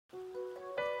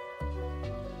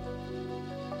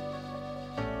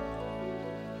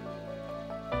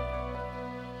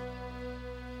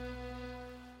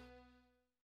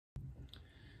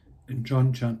In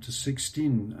John chapter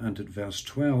 16 and at verse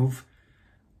 12,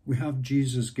 we have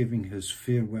Jesus giving his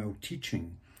farewell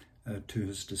teaching to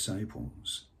his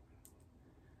disciples.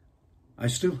 I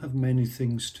still have many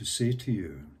things to say to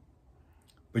you,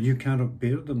 but you cannot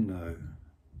bear them now.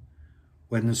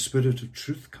 When the Spirit of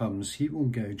truth comes, he will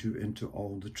guide you into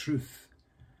all the truth.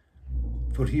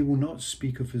 For he will not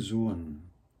speak of his own,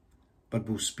 but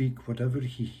will speak whatever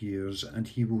he hears, and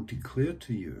he will declare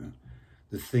to you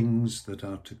the things that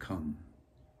are to come.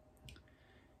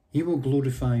 He will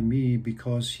glorify me,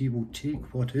 because he will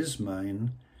take what is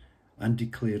mine and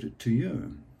declare it to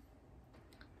you.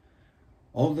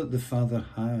 All that the Father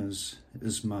has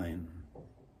is mine.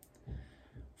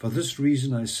 For this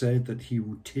reason I said that he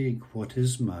will take what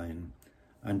is mine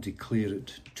and declare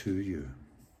it to you.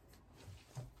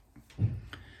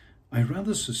 I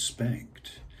rather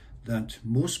suspect that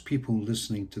most people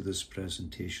listening to this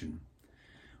presentation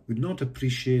would not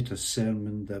appreciate a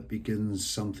sermon that begins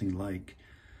something like,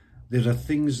 "There are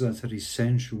things that are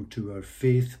essential to our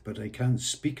faith, but I can't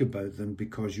speak about them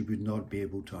because you would not be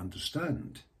able to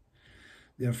understand.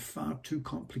 They are far too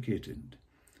complicated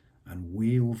and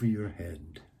way over your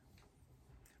head."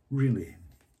 Really,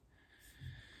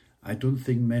 I don't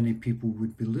think many people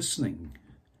would be listening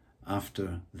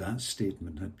after that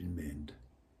statement had been made.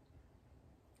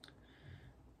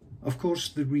 Of course,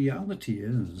 the reality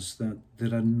is that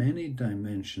there are many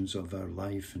dimensions of our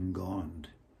life in God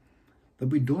that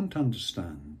we don't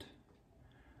understand,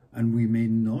 and we may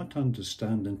not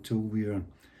understand until we are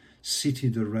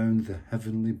seated around the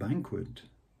heavenly banquet.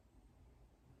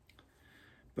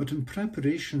 But in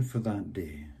preparation for that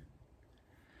day,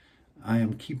 I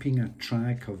am keeping a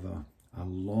track of a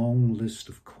long list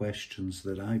of questions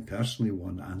that I personally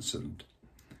want answered.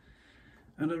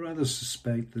 And I rather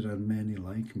suspect there are many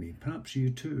like me. Perhaps you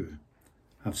too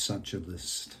have such a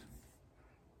list.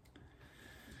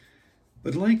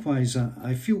 But likewise,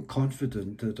 I feel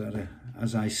confident that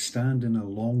as I stand in a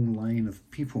long line of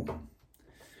people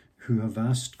who have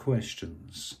asked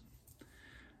questions,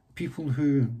 people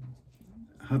who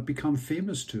have become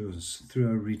famous to us through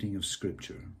our reading of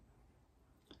Scripture.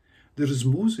 There is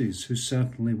Moses, who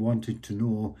certainly wanted to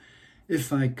know,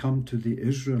 if I come to the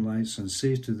Israelites and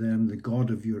say to them, "The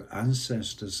God of your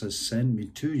ancestors has sent me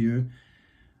to you,"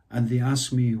 and they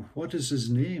ask me, "What is his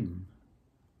name?"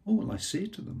 what will I say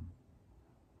to them?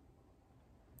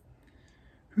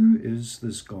 Who is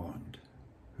this God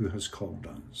who has called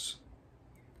us?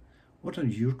 What are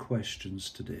your questions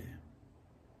today?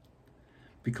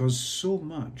 Because so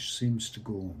much seems to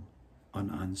go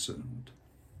unanswered.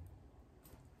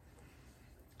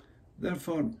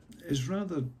 Therefore, it's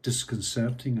rather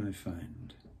disconcerting, I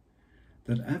find,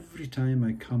 that every time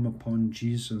I come upon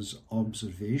Jesus'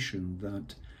 observation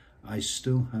that I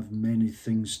still have many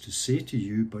things to say to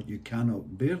you, but you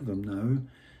cannot bear them now,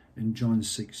 in John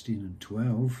 16 and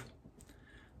 12,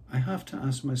 I have to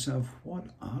ask myself,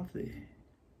 what are they?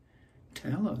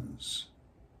 Tell us.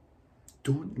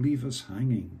 Don't leave us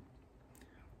hanging.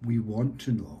 We want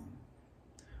to know.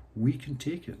 We can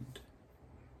take it.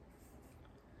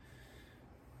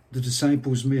 The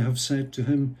disciples may have said to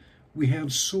him, "We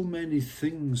heard so many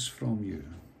things from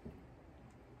you.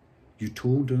 You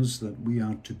told us that we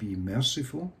are to be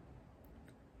merciful,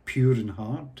 pure in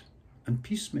heart, and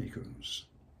peacemakers.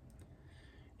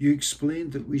 You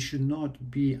explained that we should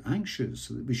not be anxious,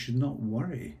 that we should not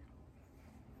worry.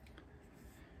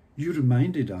 You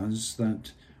reminded us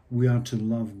that we are to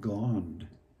love God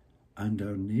and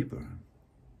our neighbour.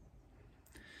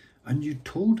 And you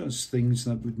told us things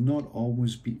that would not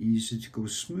always be easy to go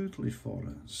smoothly for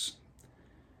us."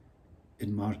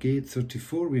 In Mark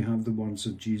 8:34, we have the words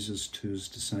of Jesus to his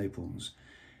disciples,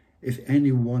 "If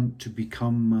any want to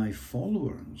become my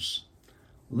followers,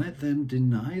 let them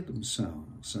deny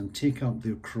themselves and take up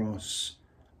their cross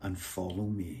and follow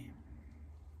me."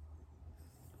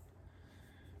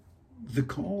 The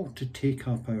call to take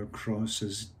up our cross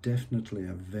is definitely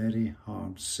a very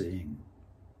hard saying.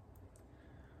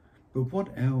 But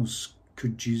what else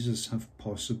could Jesus have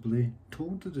possibly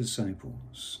told the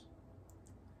disciples?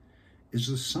 Is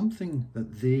there something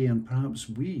that they and perhaps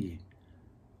we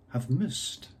have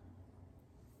missed?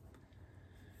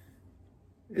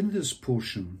 In this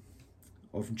portion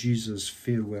of Jesus'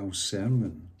 farewell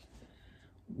sermon,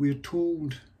 we are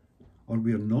told, or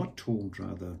we are not told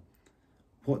rather,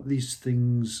 what these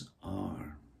things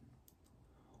are.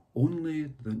 Only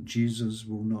that Jesus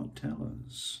will not tell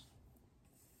us.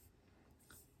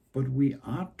 But we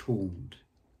are told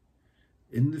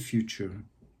in the future,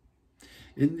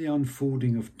 in the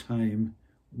unfolding of time,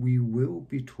 we will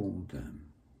be told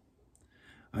them.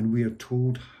 And we are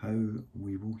told how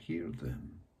we will hear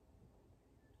them.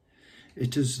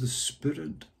 It is the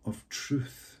Spirit of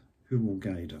truth who will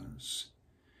guide us.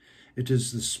 It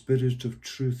is the Spirit of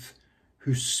truth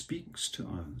who speaks to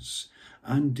us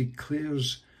and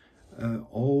declares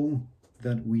all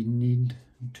that we need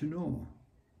to know.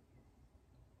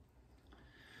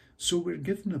 So we're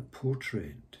given a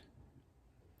portrait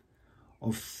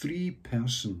of three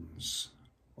persons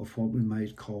of what we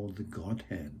might call the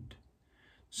Godhead.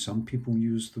 Some people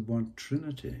use the word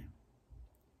Trinity.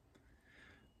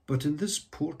 But in this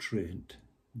portrait,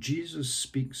 Jesus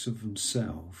speaks of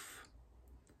himself.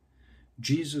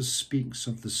 Jesus speaks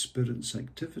of the Spirit's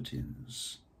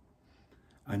activities.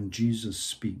 And Jesus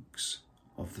speaks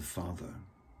of the Father.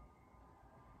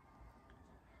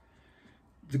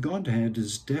 The Godhead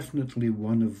is definitely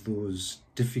one of those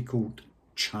difficult,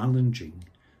 challenging,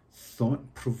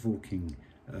 thought-provoking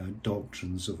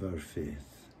doctrines of our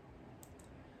faith.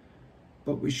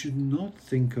 But we should not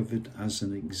think of it as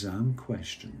an exam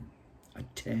question, a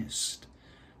test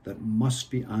that must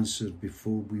be answered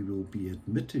before we will be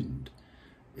admitted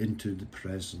into the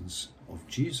presence of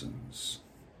Jesus.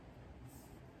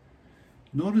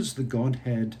 Nor is the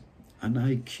Godhead an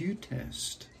IQ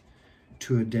test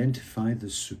to identify the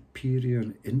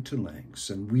superior intellects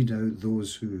and weed out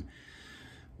those who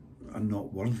are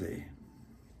not worthy.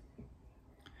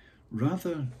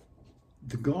 Rather,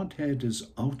 the Godhead is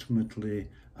ultimately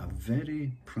a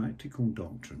very practical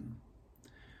doctrine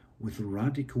with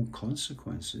radical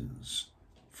consequences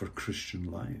for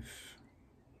Christian life.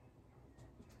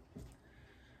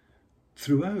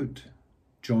 Throughout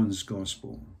John's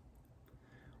Gospel,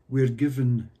 we're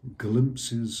given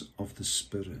glimpses of the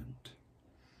Spirit.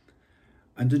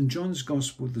 And in John's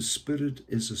Gospel, the Spirit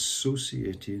is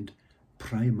associated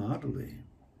primarily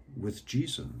with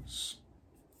Jesus.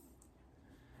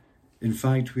 In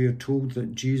fact, we are told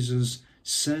that Jesus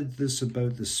said this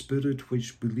about the Spirit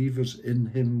which believers in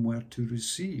him were to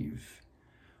receive.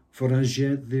 For as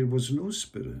yet there was no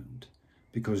Spirit,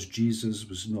 because Jesus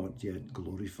was not yet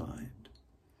glorified.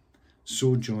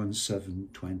 So John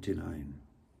 7:29.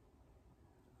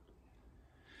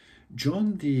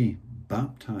 John the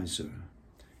Baptizer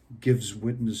gives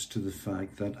witness to the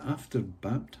fact that after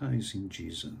baptizing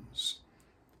Jesus,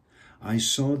 I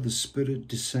saw the Spirit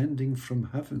descending from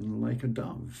heaven like a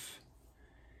dove.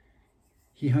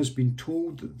 He has been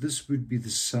told that this would be the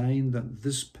sign that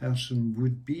this person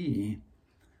would be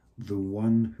the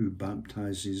one who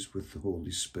baptizes with the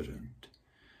Holy Spirit.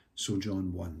 So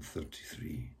John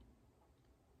 1:33.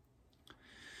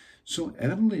 So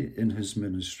early in his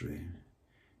ministry,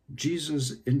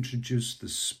 Jesus introduced the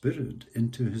Spirit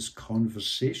into his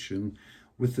conversation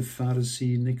with the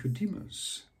Pharisee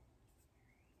Nicodemus.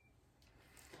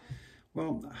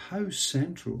 Well, how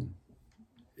central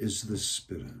is this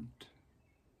Spirit?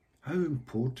 How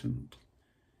important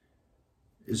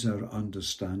is our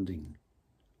understanding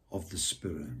of the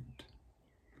Spirit?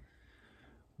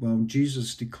 Well,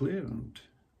 Jesus declared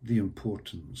the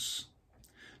importance.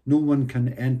 No one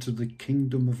can enter the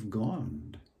kingdom of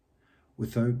God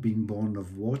without being born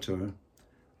of water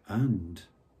and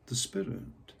the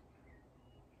Spirit.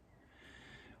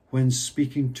 When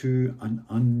speaking to an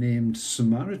unnamed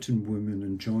Samaritan woman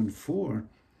in John 4,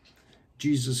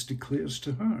 Jesus declares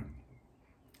to her,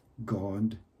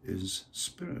 God is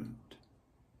Spirit.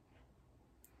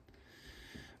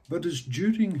 But it's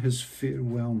during his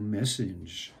farewell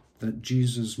message that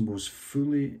Jesus most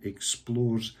fully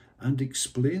explores and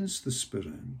explains the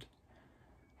Spirit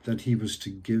that he was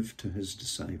to give to his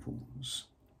disciples.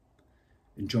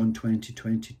 In John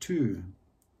 20:22,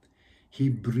 he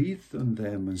breathed on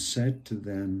them and said to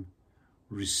them,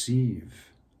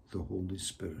 receive the Holy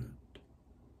Spirit.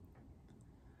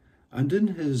 And in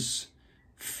his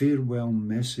farewell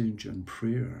message and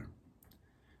prayer,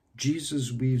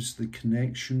 Jesus weaves the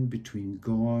connection between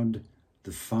God,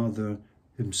 the Father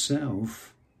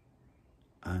himself,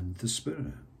 and the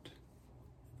Spirit.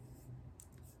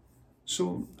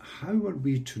 So how are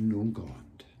we to know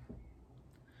God?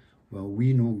 Well,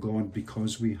 we know God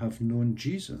because we have known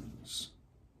Jesus.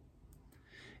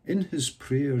 In his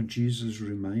prayer, Jesus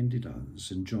reminded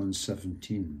us in John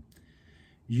 17,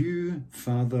 you,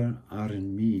 Father, are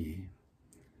in me,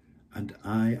 and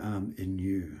I am in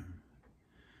you,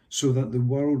 so that the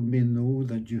world may know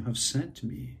that you have sent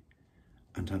me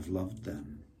and have loved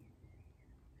them.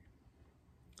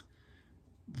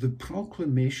 The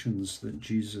proclamations that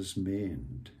Jesus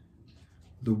made,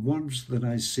 the words that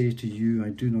I say to you, I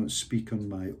do not speak on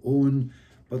my own,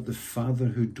 but the Father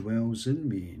who dwells in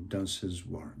me does his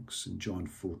works, in John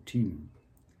 14.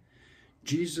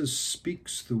 Jesus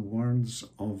speaks the words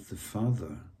of the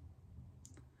Father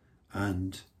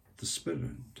and the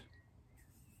Spirit.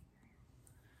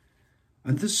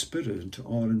 And this Spirit,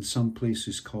 or in some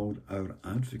places called our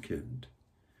Advocate,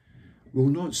 will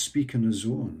not speak on his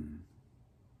own,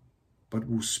 but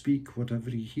will speak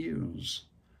whatever he hears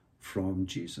from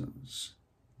Jesus.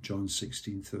 John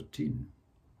 16:13.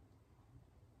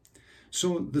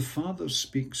 So the Father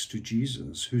speaks to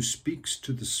Jesus, who speaks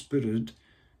to the Spirit,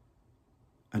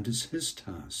 and it's his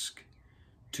task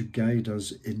to guide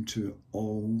us into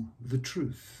all the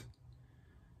truth.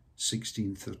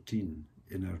 16:13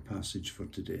 in our passage for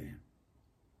today.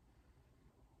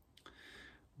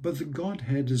 But the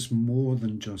Godhead is more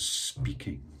than just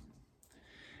speaking.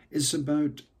 It's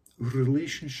about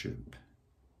relationship.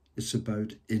 It's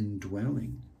about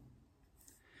indwelling.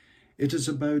 It is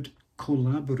about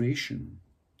collaboration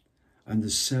and the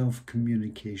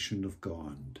self-communication of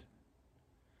God.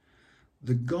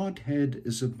 The Godhead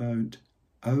is about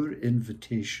our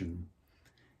invitation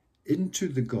into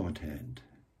the Godhead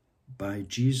by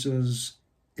Jesus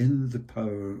in the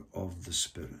power of the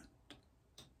Spirit.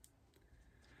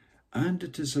 And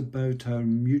it is about our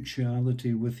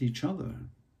mutuality with each other,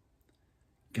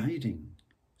 guiding,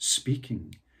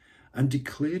 speaking, and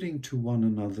declaring to one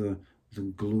another the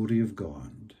glory of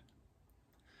God.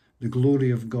 The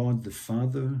glory of God the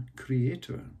Father,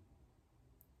 Creator.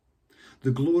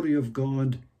 The glory of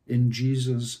God in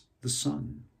Jesus the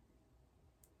Son.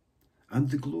 And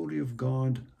the glory of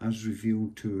God as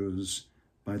revealed to us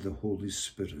by the Holy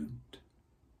Spirit.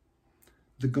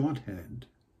 The Godhead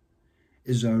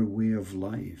is our way of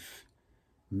life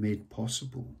made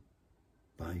possible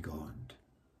by God.